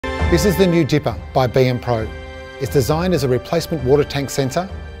This is the new dipper by BMPRO. It's designed as a replacement water tank sensor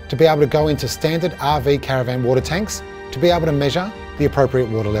to be able to go into standard RV caravan water tanks to be able to measure the appropriate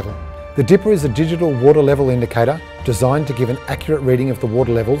water level. The dipper is a digital water level indicator designed to give an accurate reading of the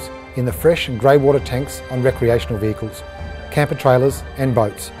water levels in the fresh and grey water tanks on recreational vehicles, camper trailers and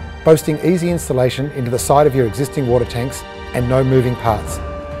boats, boasting easy installation into the side of your existing water tanks and no moving parts.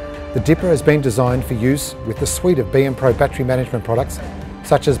 The dipper has been designed for use with the suite of BMPRO battery management products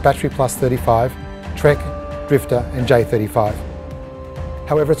such as Battery Plus 35, Trek, Drifter and J35.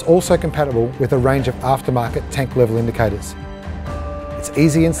 However, it's also compatible with a range of aftermarket tank level indicators. It's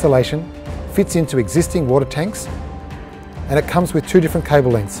easy installation, fits into existing water tanks, and it comes with two different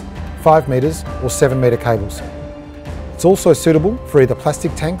cable lengths, 5 metres or 7 metre cables. It's also suitable for either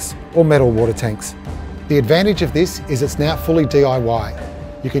plastic tanks or metal water tanks. The advantage of this is it's now fully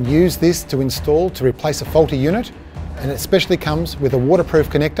DIY. You can use this to install to replace a faulty unit, and it especially comes with a waterproof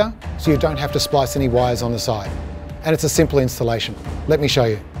connector so you don't have to splice any wires on the side. And it's a simple installation. Let me show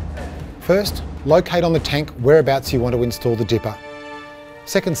you. First, locate on the tank whereabouts you want to install the dipper.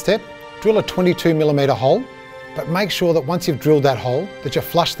 Second step, drill a 22mm hole, but make sure that once you've drilled that hole that you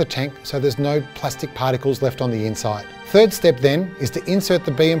flush the tank so there's no plastic particles left on the inside. Third step then is to insert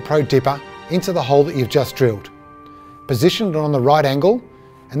the BMPRO dipper into the hole that you've just drilled. Position it on the right angle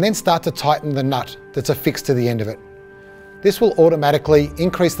and then start to tighten the nut that's affixed to the end of it. This will automatically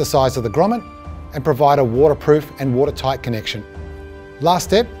increase the size of the grommet and provide a waterproof and watertight connection. Last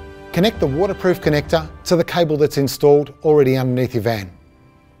step, connect the waterproof connector to the cable that's installed already underneath your van.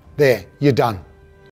 There, you're done.